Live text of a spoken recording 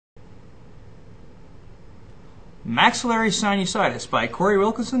Maxillary Sinusitis by Cory,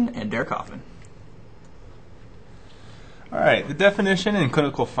 Wilkinson and Hoffman. Alright, the definition and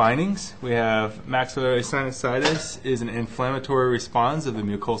clinical findings. We have maxillary sinusitis is an inflammatory response of the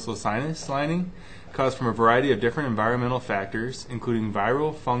mucosal sinus lining caused from a variety of different environmental factors, including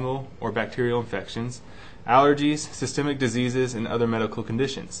viral, fungal, or bacterial infections, allergies, systemic diseases, and other medical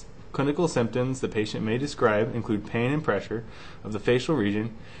conditions. Clinical symptoms the patient may describe include pain and pressure of the facial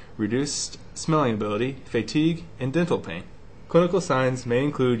region, reduced smelling ability, fatigue, and dental pain. Clinical signs may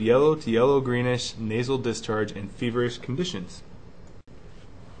include yellow to yellow-greenish nasal discharge and feverish conditions.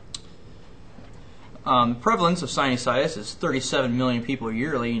 The prevalence of sinusitis is 37 million people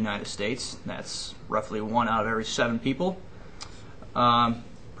yearly in the United States. That's roughly 1 out of every 7 people.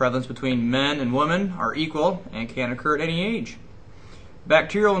 Prevalence between men and women are equal and can occur at any age.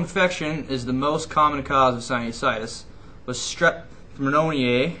 Bacterial infection is the most common cause of sinusitis, with Strep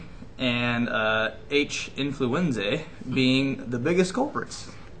pneumoniae and H. influenzae being the biggest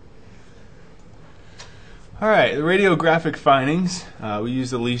culprits. Alright, the radiographic findings, we use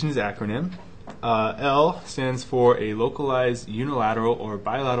the lesions acronym. L stands for a localized unilateral or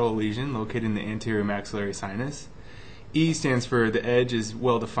bilateral lesion located in the anterior maxillary sinus. E stands for the edge is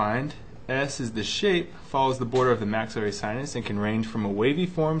well defined. S is the shape, follows the border of the maxillary sinus and can range from a wavy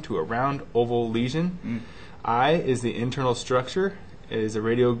form to a round oval lesion. I is the internal structure, is a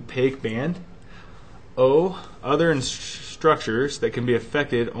radiopaque band. O, other structures that can be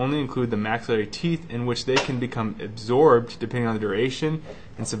affected only include the maxillary teeth, in which they can become absorbed depending on the duration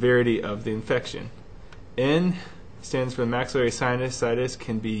and severity of the infection. N stands for the maxillary sinusitis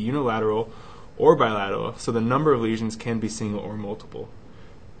can be unilateral or bilateral, so the number of lesions can be single or multiple.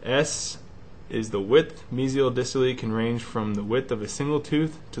 S is the width. Mesial distally can range from the width of a single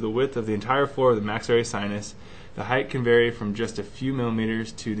tooth to the width of the entire floor of the maxillary sinus. The height can vary from just a few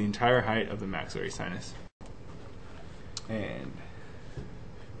millimeters to the entire height of the maxillary sinus. And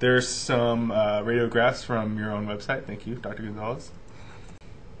there's some radiographs from your own website. Thank you, Dr. Gonzalez.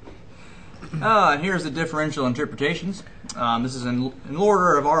 And here's the differential interpretations. This is in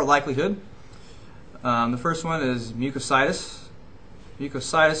order of our likelihood. The first one is mucositis.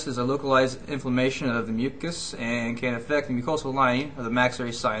 Mucositis is a localized inflammation of the mucus and can affect the mucosal lining of the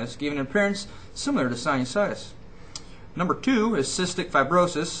maxillary sinus, giving an appearance similar to sinusitis. Number 2 is cystic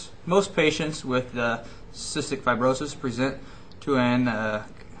fibrosis. Most patients with cystic fibrosis present to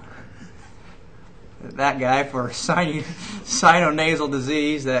that guy for sinonasal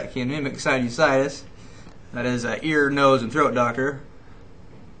disease that can mimic sinusitis. That is an ear, nose, and throat doctor.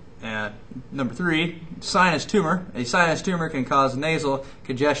 Number 3, sinus tumor. A sinus tumor can cause nasal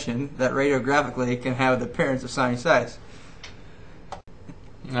congestion that radiographically can have the appearance of sinusitis.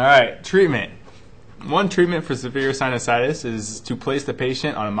 Alright, treatment. One treatment for severe sinusitis is to place the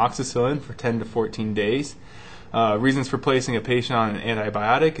patient on amoxicillin for 10 to 14 days. Reasons for placing a patient on an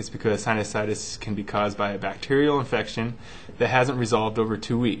antibiotic is because sinusitis can be caused by a bacterial infection that hasn't resolved over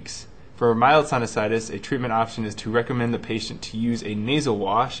 2 weeks. For mild sinusitis, a treatment option is to recommend the patient to use a nasal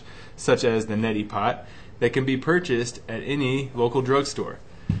wash, such as the neti pot, that can be purchased at any local drugstore.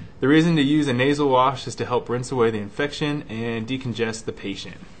 The reason to use a nasal wash is to help rinse away the infection and decongest the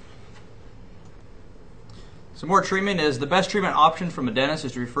patient. Some more treatment is the best treatment option from a dentist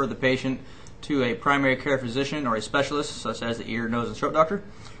is to refer the patient to a primary care physician or a specialist, such as the ear, nose, and throat doctor.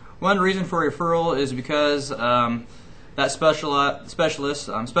 One reason for referral is because that specialist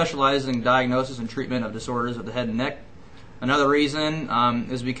specializes in diagnosis and treatment of disorders of the head and neck. Another reason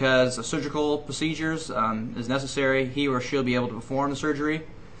is because a surgical procedures is necessary. He or she will be able to perform the surgery.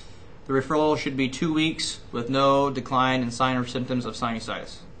 The referral should be 2 weeks with no decline in sign or symptoms of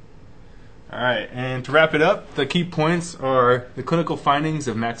sinusitis. Alright, and to wrap it up, the key points are the clinical findings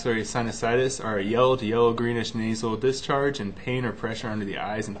of maxillary sinusitis are a yellow to yellow-greenish nasal discharge and pain or pressure under the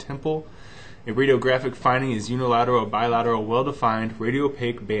eyes and temple. A radiographic finding is unilateral or bilateral, well-defined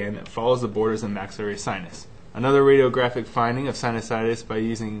radiopaque band that follows the borders of the maxillary sinus. Another radiographic finding of sinusitis by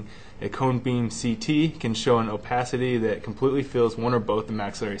using a cone beam CT can show an opacity that completely fills one or both the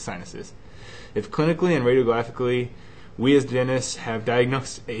maxillary sinuses. If clinically and radiographically we as dentists have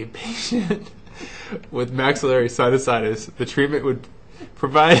diagnosed a patient with maxillary sinusitis, the treatment would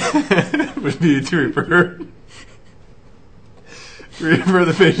provide would be to refer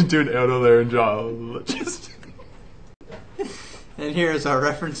the patient to an otolaryngologist. And here's our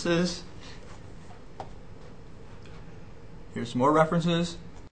references. Here's some more references.